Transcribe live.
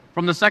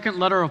From the second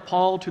letter of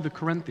Paul to the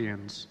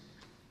Corinthians.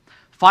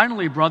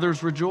 Finally,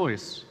 brothers,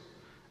 rejoice.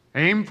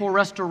 Aim for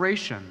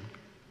restoration.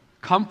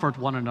 Comfort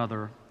one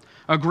another.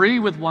 Agree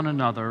with one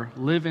another.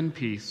 Live in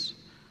peace.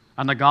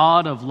 And the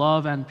God of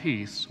love and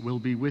peace will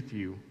be with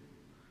you.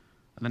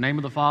 In the name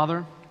of the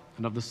Father,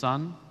 and of the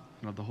Son,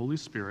 and of the Holy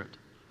Spirit.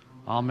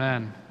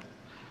 Amen.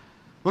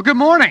 Well, good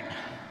morning.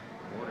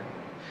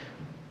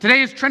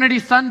 Today is Trinity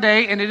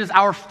Sunday, and it is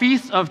our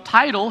Feast of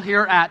Title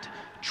here at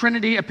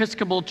Trinity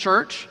Episcopal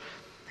Church.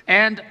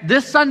 And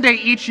this Sunday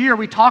each year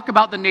we talk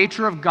about the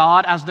nature of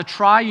God as the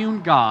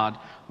triune God,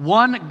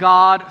 one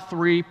God,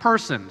 three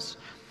persons.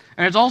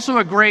 And it's also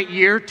a great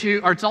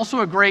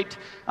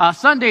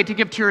Sunday to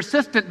give to your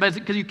assistant,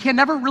 because you can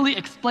never really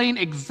explain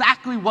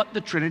exactly what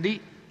the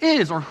Trinity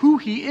is or who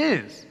He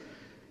is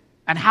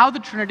and how the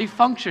Trinity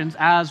functions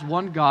as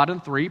one God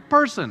and three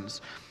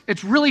persons.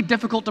 It's really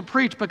difficult to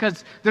preach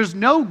because there's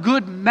no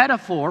good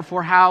metaphor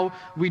for how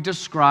we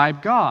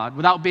describe God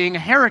without being a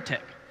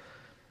heretic.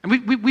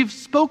 And we've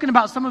spoken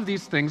about some of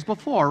these things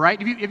before,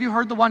 right? Have you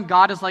heard the one,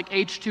 God is like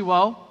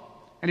H2O?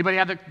 Anybody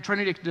have the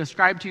Trinity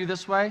described to you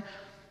this way?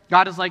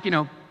 God is like,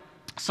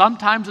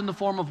 sometimes in the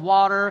form of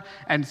water,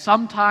 and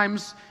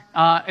sometimes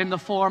in the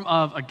form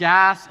of a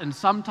gas, and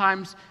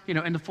sometimes,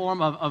 in the form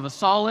of a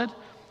solid.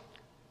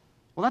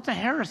 Well, that's a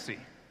heresy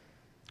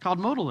called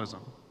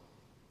modalism.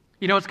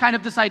 It's kind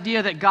of this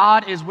idea that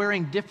God is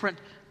wearing different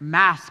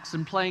masks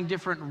and playing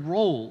different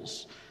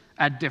roles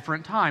at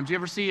different times. You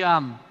ever see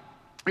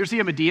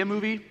a Medea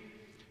movie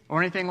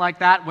or anything like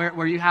that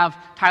where you have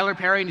Tyler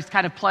Perry and he's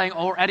kind of playing,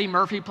 or Eddie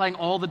Murphy playing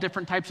all the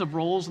different types of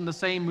roles in the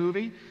same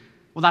movie?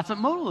 Well, that's what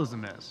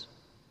modalism is.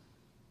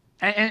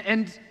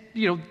 And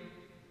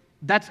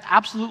that's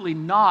absolutely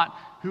not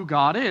who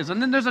God is.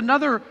 And then there's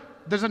another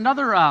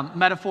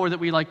metaphor that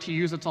we like to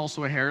use that's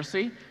also a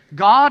heresy.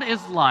 God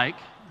is like,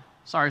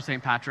 sorry,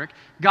 St. Patrick,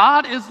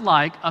 God is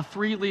like a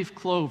three-leaf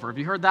clover. Have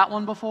you heard that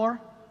one before?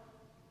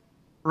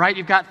 Right?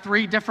 You've got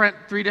three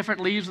different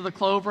leaves of the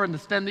clover and the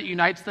stem that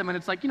unites them, and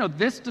it's like,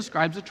 this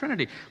describes the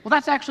Trinity. Well,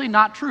 that's actually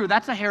not true.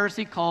 That's a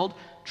heresy called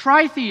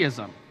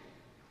tritheism.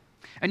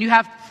 And you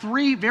have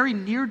three very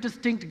near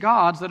distinct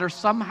gods that are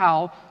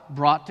somehow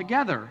brought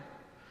together.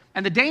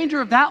 And the danger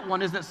of that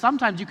one is that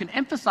sometimes you can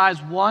emphasize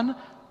one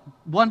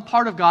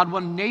part of God,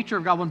 one nature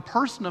of God, one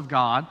person of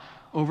God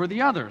over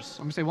the others.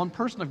 Let me say one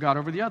person of God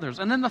over the others.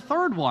 And then the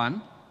third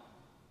one,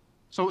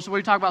 so what do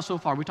we talk about so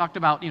far? We talked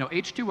about,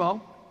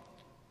 H2O,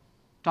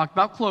 talked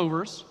about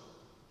clovers.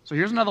 So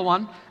here's another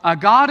one.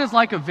 God is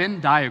like a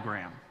Venn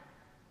diagram,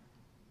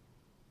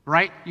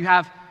 right? You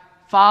have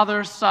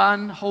Father,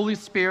 Son, Holy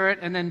Spirit,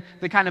 and then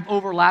they kind of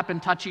overlap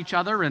and touch each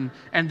other, and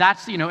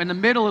that's, in the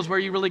middle is where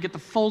you really get the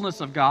fullness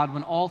of God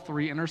when all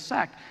three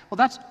intersect. Well,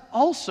 that's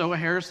also a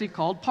heresy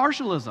called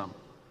partialism.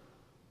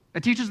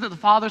 It teaches that the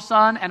Father,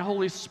 Son, and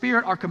Holy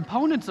Spirit are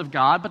components of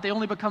God, but they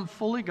only become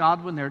fully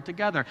God when they're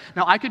together.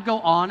 Now, I could go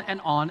on and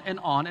on and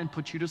on and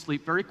put you to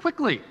sleep very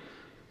quickly,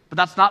 but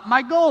that's not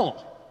my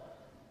goal.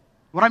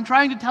 What I'm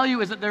trying to tell you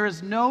is that there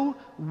is no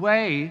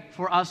way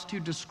for us to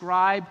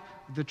describe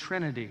the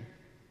Trinity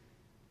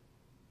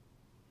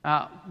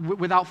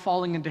without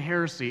falling into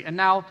heresy. And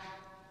now,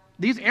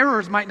 these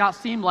errors might not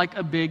seem like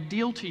a big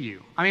deal to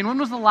you. I mean, when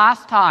was the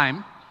last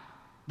time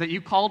that you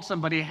called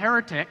somebody a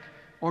heretic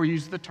or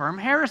used the term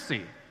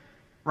heresy?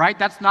 Right?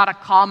 That's not a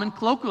common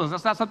colloquialism.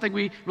 That's not something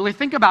we really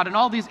think about. And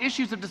all these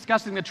issues of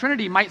discussing the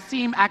Trinity might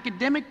seem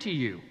academic to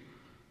you.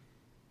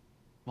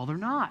 Well, they're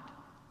not.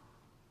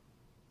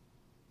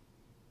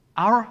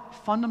 Our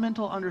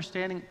fundamental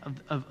understanding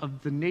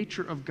of the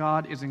nature of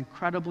God is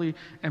incredibly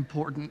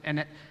important,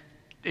 and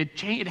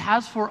it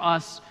has for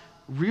us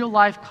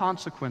real-life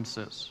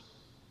consequences.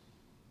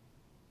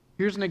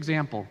 Here's an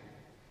example.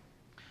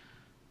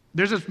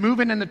 There's this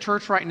movement in the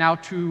church right now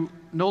to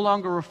no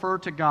longer refer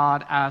to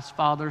God as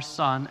Father,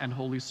 Son, and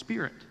Holy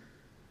Spirit,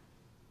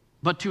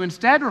 but to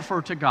instead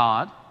refer to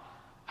God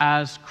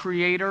as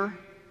Creator,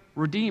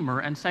 Redeemer,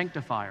 and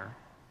Sanctifier.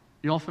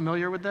 You all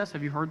familiar with this?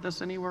 Have you heard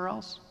this anywhere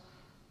else?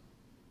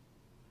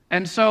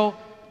 And so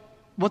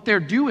what they're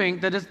doing,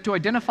 that is to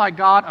identify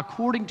God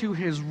according to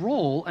His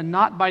role and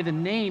not by the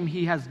name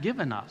He has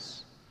given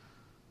us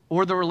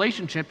or the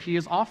relationship He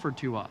has offered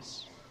to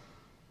us.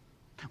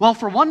 Well,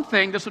 for one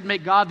thing, this would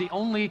make God the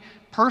only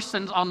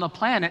persons on the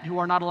planet who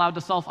are not allowed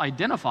to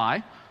self-identify.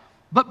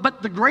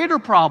 But the greater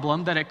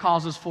problem that it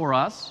causes for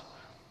us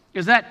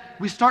is that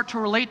we start to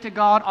relate to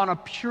God on a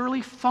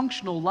purely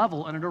functional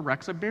level, and it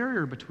erects a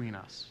barrier between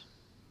us.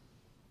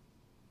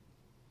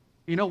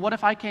 What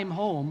if I came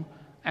home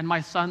and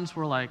my sons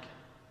were like,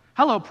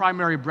 "Hello,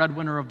 primary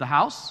breadwinner of the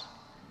house.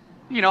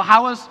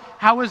 How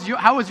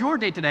was your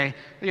day today?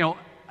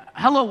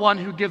 Hello, one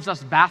who gives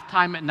us bath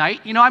time at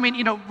night."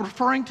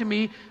 Referring to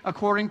me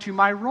according to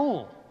my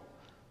role.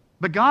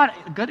 But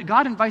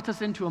God invites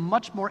us into a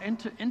much more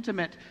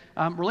intimate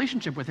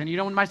relationship with Him.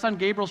 When my son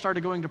Gabriel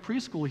started going to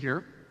preschool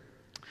here,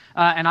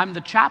 and I'm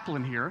the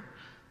chaplain here,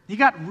 he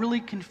got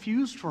really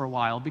confused for a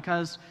while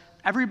because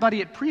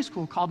everybody at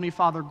preschool called me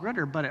Father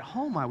Gritter, but at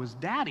home I was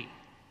Daddy.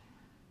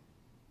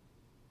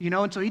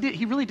 And so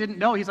he really didn't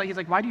know. He's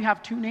like, why do you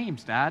have two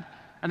names, Dad?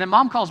 And then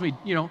Mom calls me,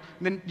 and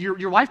then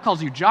your wife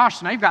calls you Josh,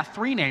 so now you've got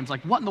three names.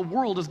 Like, what in the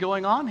world is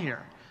going on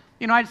here?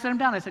 I sat him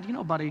down. I said,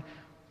 buddy,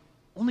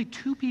 only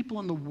two people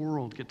in the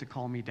world get to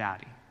call me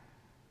Daddy.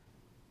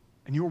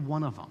 And you're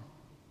one of them.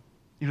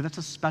 That's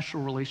a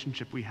special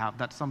relationship we have.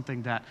 That's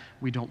something that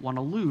we don't want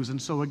to lose. And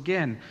so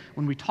again,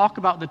 when we talk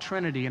about the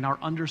Trinity and our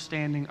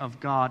understanding of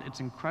God,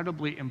 it's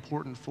incredibly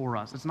important for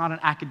us. It's not an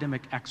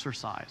academic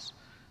exercise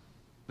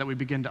that we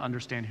begin to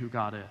understand who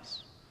God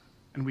is.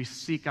 And we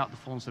seek out the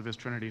fullness of his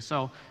Trinity.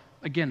 So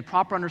again,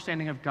 proper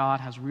understanding of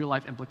God has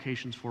real-life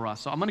implications for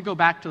us. So I'm going to go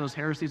back to those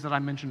heresies that I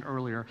mentioned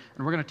earlier,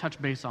 and we're going to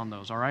touch base on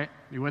those, all right?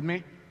 You with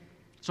me?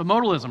 So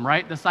modalism,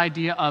 right? This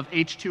idea of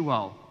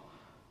H2O.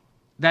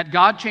 That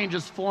God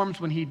changes forms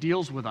when he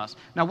deals with us.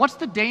 Now, what's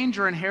the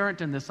danger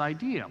inherent in this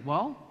idea?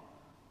 Well,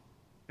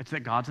 it's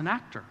that God's an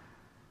actor.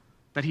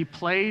 That he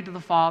played the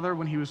Father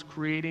when he was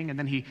creating, and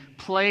then he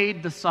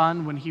played the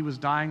Son when he was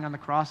dying on the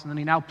cross, and then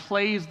he now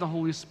plays the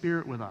Holy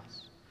Spirit with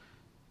us.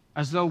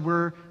 As though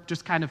we're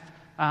just kind of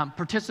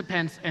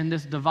participants in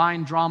this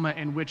divine drama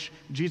in which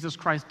Jesus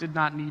Christ did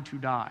not need to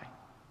die.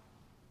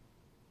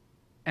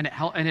 And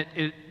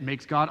it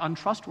makes God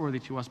untrustworthy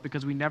to us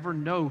because we never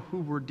know who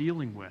we're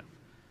dealing with.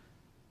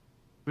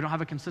 We don't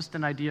have a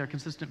consistent idea, a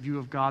consistent view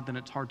of God, then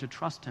it's hard to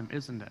trust him,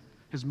 isn't it?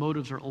 His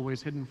motives are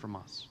always hidden from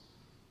us.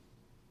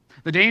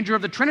 The danger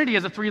of the Trinity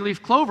as a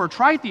three-leaf clover,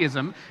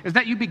 tritheism, is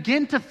that you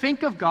begin to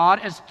think of God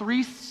as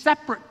three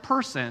separate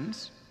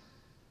persons,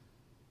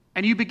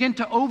 and you begin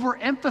to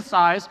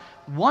overemphasize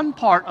one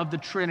part of the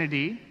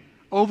Trinity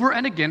over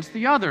and against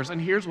the others.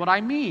 And here's what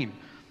I mean.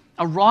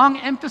 A wrong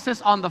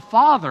emphasis on the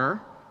Father,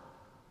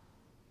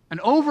 an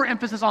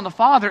overemphasis on the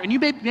Father, and you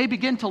may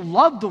begin to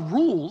love the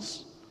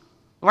rules,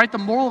 right, the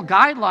moral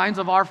guidelines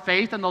of our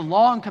faith and the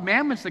law and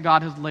commandments that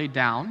God has laid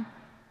down.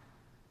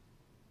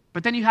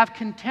 But then you have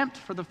contempt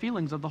for the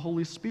feelings of the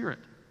Holy Spirit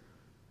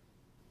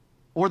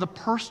or the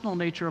personal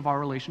nature of our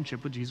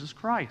relationship with Jesus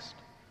Christ.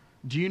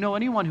 Do you know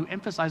anyone who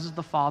emphasizes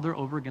the Father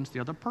over against the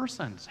other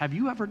persons? Have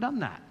you ever done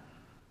that?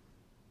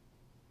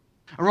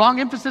 A wrong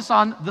emphasis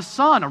on the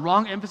Son, a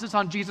wrong emphasis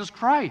on Jesus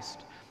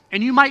Christ.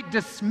 And you might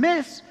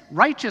dismiss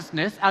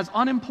righteousness as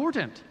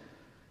unimportant.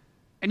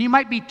 And you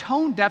might be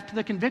tone deaf to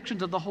the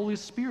convictions of the Holy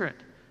Spirit.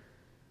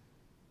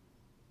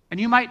 And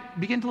you might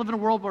begin to live in a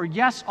world where,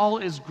 yes, all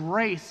is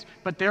grace,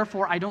 but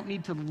therefore I don't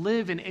need to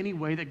live in any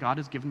way that God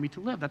has given me to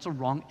live. That's a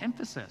wrong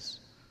emphasis.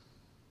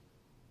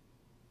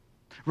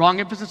 Wrong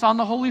emphasis on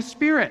the Holy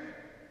Spirit.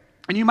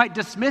 And you might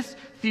dismiss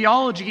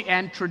theology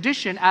and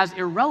tradition as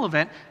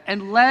irrelevant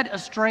and led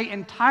astray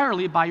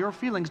entirely by your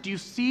feelings. Do you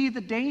see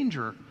the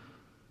danger?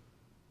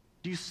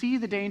 Do you see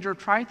the danger of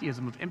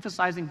tritheism, of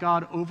emphasizing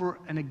God over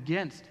and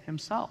against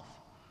himself?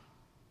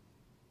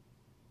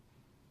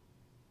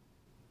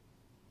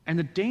 And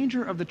the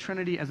danger of the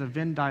Trinity as a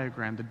Venn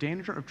diagram, the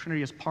danger of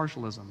Trinity as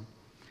partialism,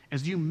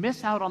 is you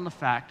miss out on the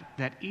fact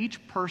that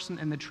each person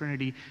in the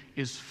Trinity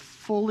is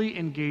fully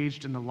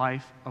engaged in the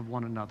life of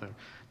one another,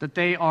 that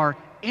they are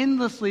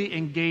endlessly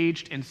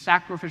engaged in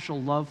sacrificial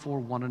love for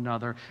one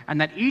another, and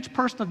that each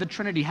person of the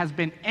Trinity has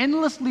been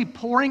endlessly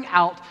pouring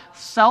out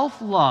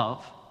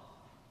self-love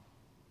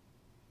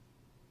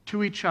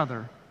to each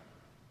other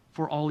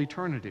for all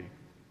eternity.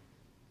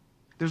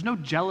 There's no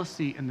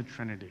jealousy in the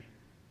Trinity.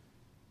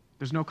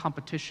 There's no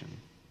competition.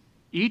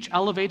 Each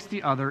elevates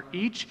the other.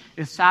 Each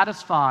is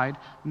satisfied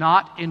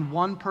not in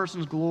one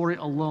person's glory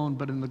alone,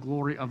 but in the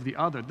glory of the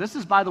other. This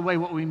is, by the way,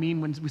 what we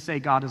mean when we say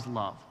God is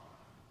love.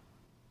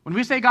 When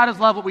we say God is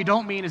love, what we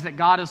don't mean is that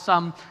God is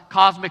some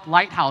cosmic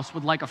lighthouse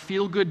with like a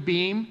feel-good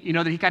beam,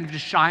 that he kind of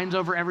just shines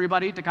over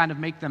everybody to kind of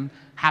make them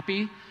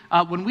happy.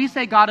 When we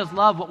say God is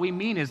love, what we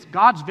mean is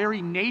God's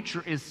very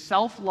nature is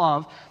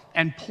self-love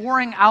and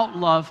pouring out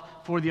love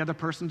for the other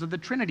persons of the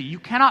Trinity. You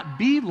cannot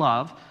be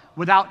love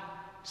without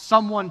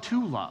someone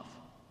to love.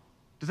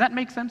 Does that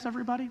make sense,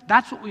 everybody?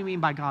 That's what we mean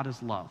by God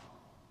is love.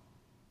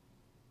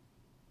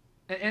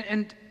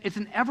 And it's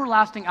an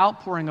everlasting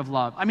outpouring of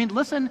love. I mean,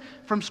 listen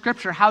from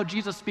Scripture how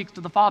Jesus speaks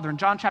to the Father. In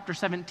John chapter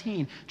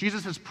 17,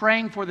 Jesus is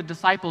praying for the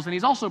disciples, and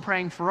he's also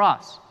praying for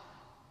us.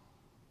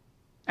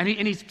 And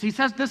he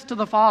says this to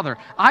the Father,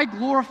 I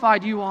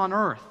glorified you on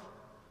earth,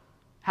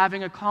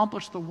 having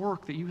accomplished the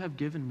work that you have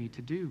given me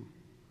to do.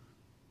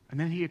 And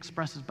then he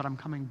expresses, but I'm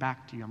coming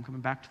back to you. I'm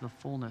coming back to the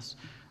fullness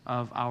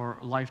of our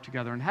life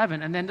together in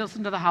heaven. And then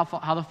listen to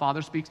how the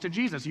Father speaks to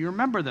Jesus. You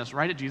remember this,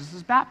 right, at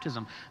Jesus'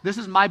 baptism. This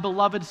is my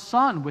beloved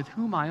Son with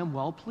whom I am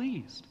well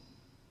pleased.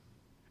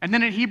 And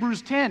then in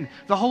Hebrews 10,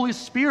 the Holy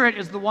Spirit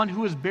is the one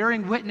who is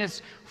bearing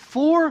witness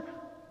for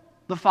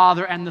the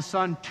Father and the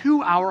Son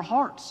to our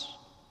hearts.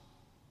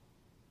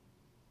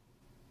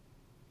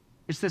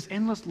 It's this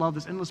endless love,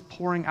 this endless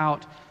pouring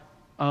out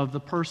of the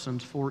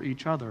persons for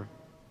each other.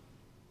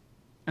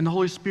 And the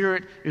Holy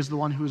Spirit is the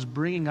one who is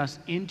bringing us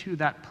into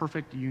that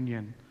perfect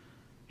union,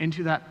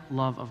 into that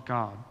love of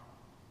God.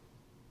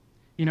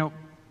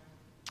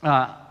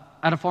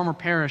 At a former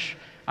parish,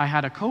 I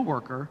had a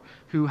coworker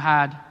who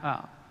had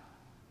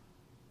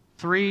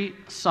 3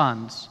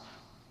 sons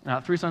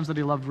three sons that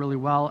he loved really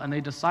well, and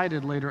they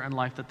decided later in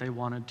life that they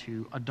wanted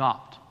to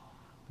adopt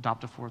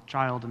a fourth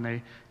child,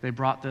 and they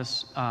brought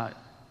this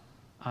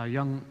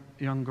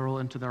young girl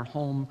into their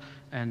home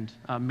and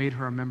made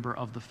her a member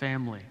of the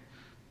family.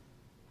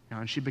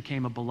 And she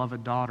became a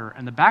beloved daughter.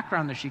 And the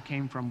background that she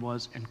came from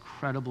was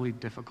incredibly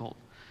difficult.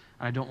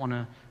 And I don't want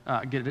to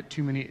get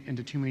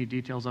into too many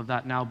details of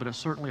that now, but it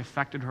certainly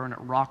affected her, and it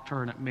rocked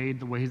her, and it made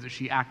the ways that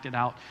she acted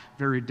out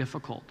very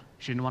difficult.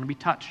 She didn't want to be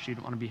touched. She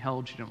didn't want to be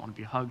held. She didn't want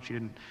to be hugged. She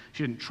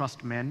didn't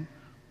trust men.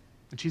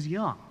 And she's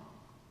young.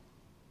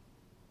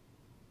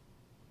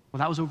 Well,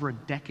 that was over a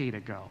decade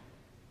ago.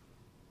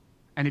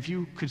 And if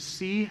you could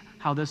see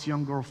how this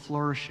young girl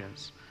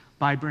flourishes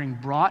by being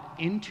brought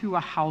into a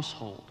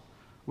household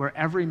where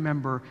every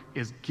member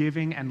is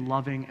giving and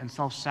loving and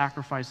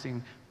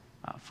self-sacrificing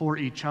for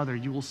each other,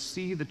 you will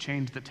see the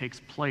change that takes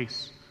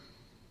place.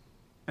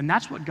 And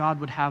that's what God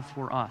would have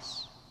for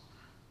us.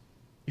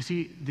 You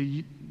see,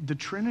 the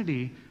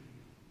Trinity,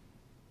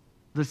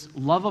 this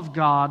love of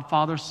God,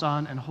 Father,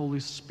 Son, and Holy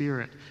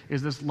Spirit,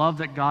 is this love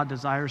that God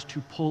desires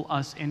to pull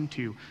us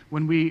into.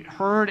 When we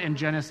heard in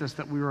Genesis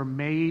that we were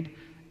made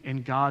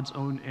in God's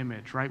own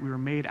image, right? We were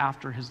made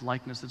after his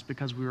likeness. It's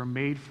because we were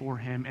made for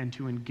him and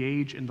to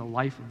engage in the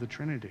life of the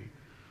Trinity.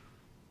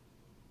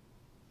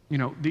 You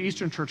know, the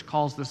Eastern Church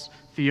calls this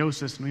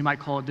theosis, and we might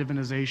call it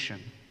divinization.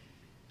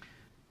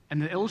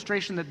 And the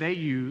illustration that they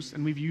use,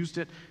 and we've used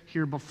it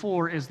here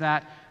before, is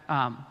that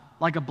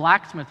like a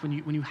blacksmith,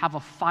 when you have a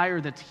fire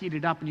that's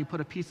heated up and you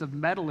put a piece of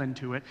metal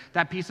into it,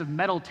 that piece of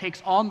metal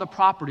takes on the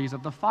properties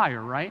of the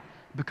fire, right?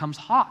 It becomes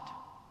hot.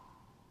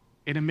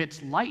 It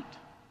emits light.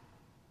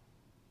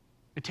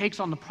 It takes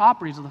on the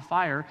properties of the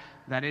fire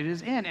that it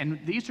is in. And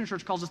the Eastern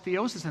Church calls this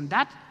theosis, and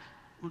that,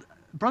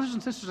 brothers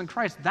and sisters in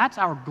Christ, that's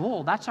our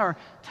goal. That's our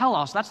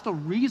telos. That's the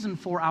reason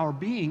for our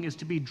being, is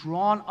to be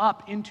drawn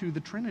up into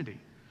the Trinity.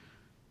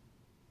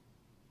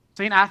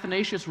 St.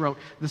 Athanasius wrote,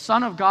 "The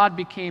Son of God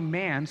became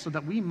man so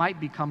that we might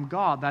become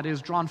God," that is,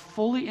 drawn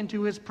fully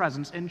into his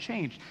presence and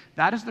changed.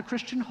 That is the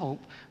Christian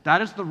hope.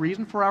 That is the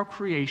reason for our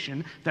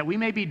creation, that we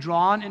may be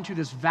drawn into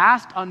this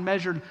vast,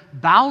 unmeasured,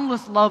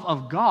 boundless love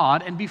of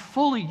God and be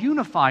fully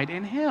unified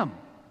in him.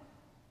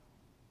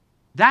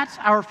 That's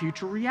our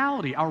future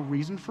reality, our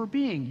reason for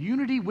being,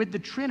 unity with the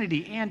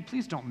Trinity, and,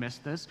 please don't miss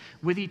this,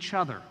 with each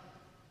other.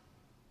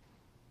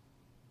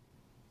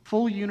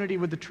 Full unity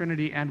with the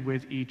Trinity and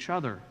with each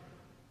other.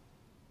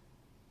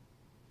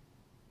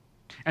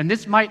 And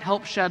this might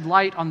help shed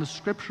light on the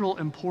scriptural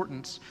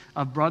importance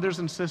of brothers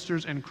and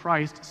sisters in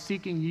Christ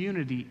seeking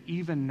unity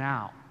even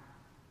now.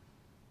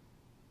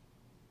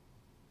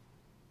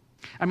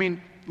 I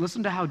mean,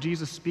 listen to how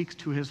Jesus speaks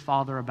to his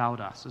Father about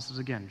us. This is,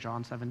 again,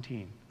 John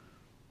 17.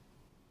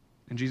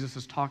 And Jesus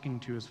is talking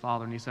to his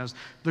Father, and he says,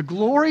 "The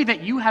glory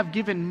that you have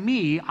given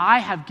me, I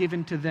have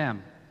given to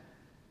them,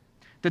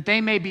 that they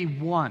may be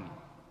one,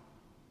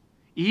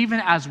 even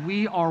as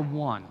we are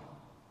one.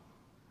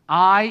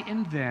 I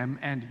in them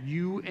and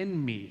you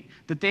in me,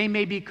 that they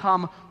may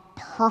become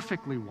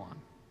perfectly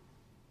one,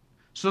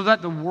 so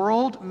that the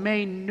world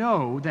may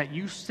know that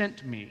you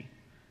sent me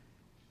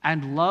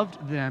and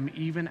loved them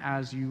even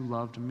as you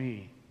loved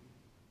me."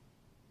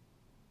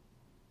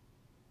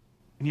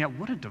 And yet,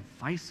 what a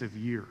divisive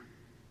year.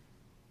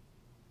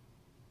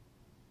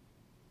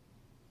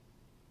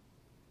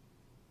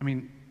 I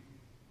mean,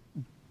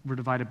 we're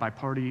divided by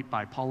party,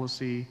 by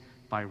policy,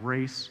 by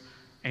race,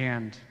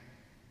 and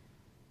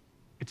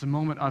it's a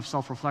moment of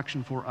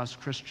self-reflection for us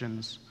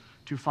Christians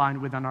to find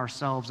within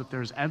ourselves if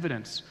there's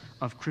evidence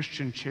of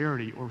Christian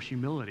charity or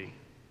humility.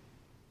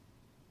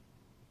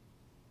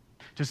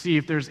 To see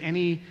if there's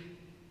any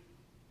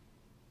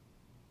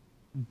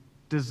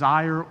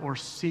desire or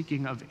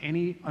seeking of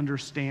any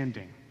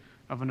understanding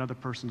of another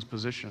person's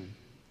position.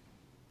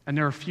 And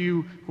there are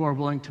few who are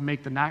willing to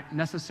make the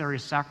necessary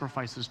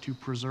sacrifices to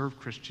preserve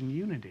Christian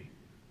unity.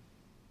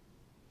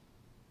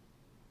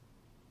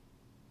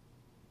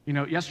 You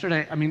know,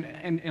 yesterday, I mean,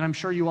 and I'm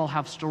sure you all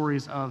have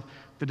stories of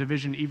the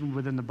division even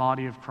within the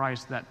body of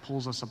Christ that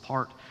pulls us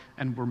apart,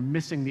 and we're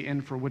missing the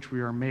end for which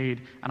we are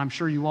made. And I'm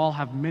sure you all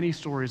have many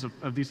stories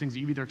of these things that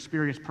you've either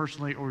experienced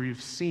personally or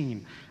you've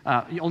seen.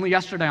 Only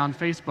yesterday on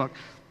Facebook,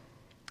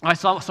 I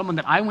saw someone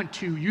that I went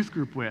to youth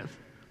group with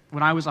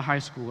when I was a high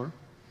schooler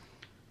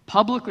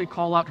publicly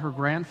call out her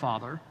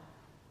grandfather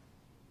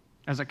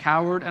as a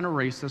coward and a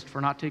racist for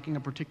not taking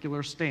a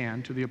particular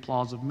stand to the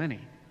applause of many.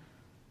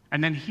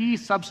 And then he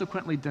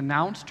subsequently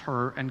denounced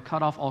her and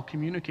cut off all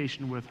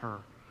communication with her.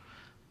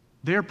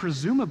 They're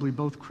presumably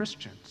both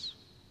Christians.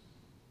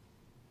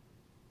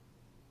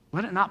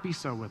 Let it not be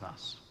so with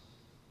us.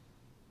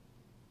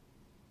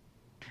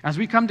 As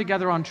we come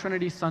together on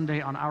Trinity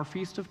Sunday on our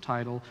Feast of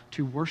Title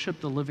to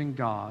worship the living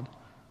God,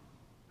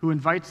 who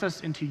invites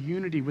us into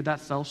unity with that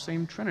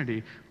selfsame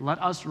Trinity,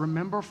 let us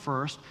remember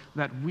first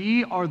that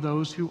we are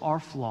those who are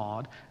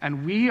flawed,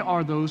 and we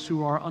are those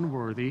who are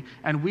unworthy,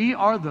 and we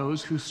are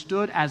those who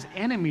stood as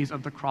enemies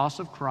of the cross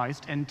of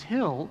Christ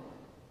until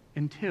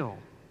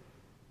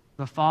the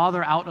The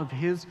Father, out of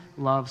his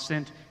love,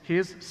 sent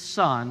his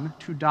Son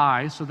to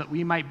die so that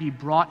we might be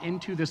brought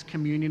into this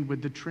communion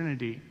with the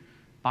Trinity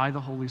by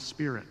the Holy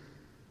Spirit.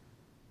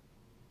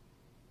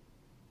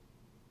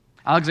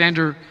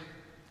 Alexander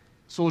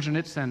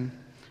Solzhenitsyn,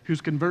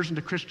 whose conversion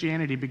to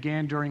Christianity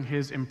began during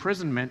his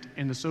imprisonment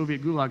in the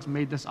Soviet gulags,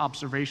 made this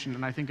observation,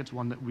 and I think it's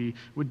one that we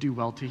would do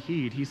well to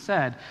heed. He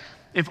said,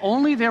 "If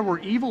only there were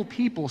evil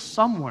people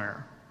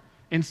somewhere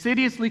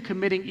insidiously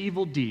committing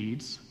evil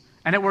deeds,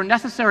 and it were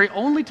necessary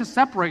only to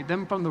separate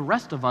them from the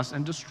rest of us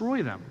and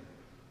destroy them.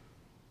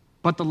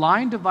 But the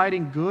line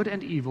dividing good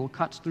and evil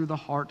cuts through the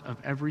heart of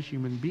every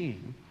human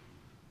being.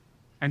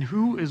 And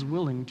who is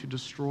willing to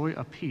destroy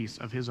a piece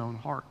of his own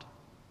heart?"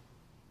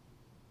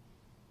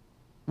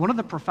 One of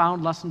the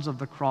profound lessons of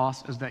the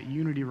cross is that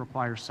unity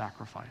requires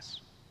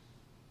sacrifice.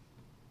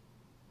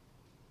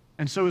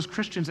 And so as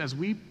Christians, as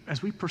we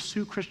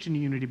pursue Christian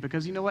unity,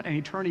 because you know what, in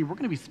eternity, we're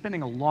going to be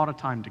spending a lot of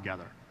time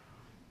together.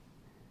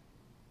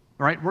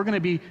 Right? We're going to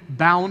be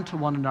bound to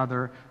one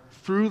another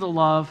through the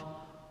love,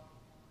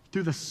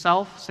 through the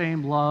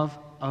self-same love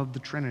of the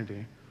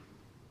Trinity.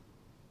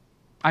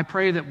 I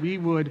pray that we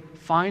would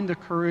find the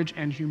courage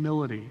and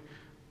humility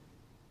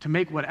to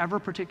make whatever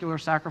particular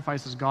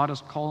sacrifices God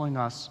is calling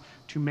us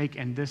to make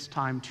in this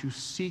time to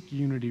seek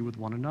unity with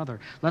one another.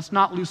 Let's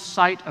not lose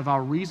sight of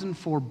our reason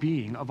for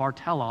being, of our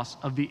telos,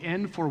 of the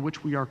end for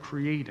which we are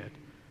created.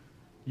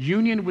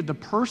 Union with the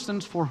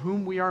persons for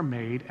whom we are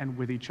made and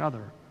with each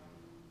other.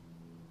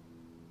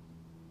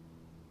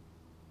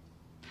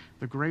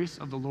 The grace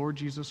of the Lord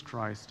Jesus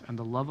Christ and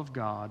the love of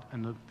God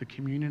and the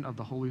communion of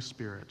the Holy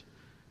Spirit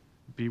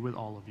be with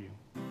all of you.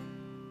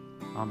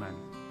 Amen.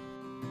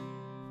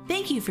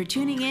 Thank you for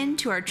tuning in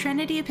to our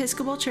Trinity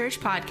Episcopal Church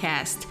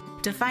podcast.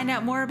 To find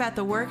out more about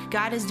the work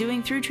God is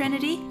doing through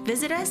Trinity,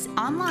 visit us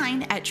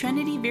online at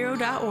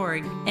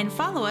trinityvero.org and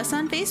follow us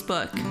on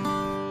Facebook.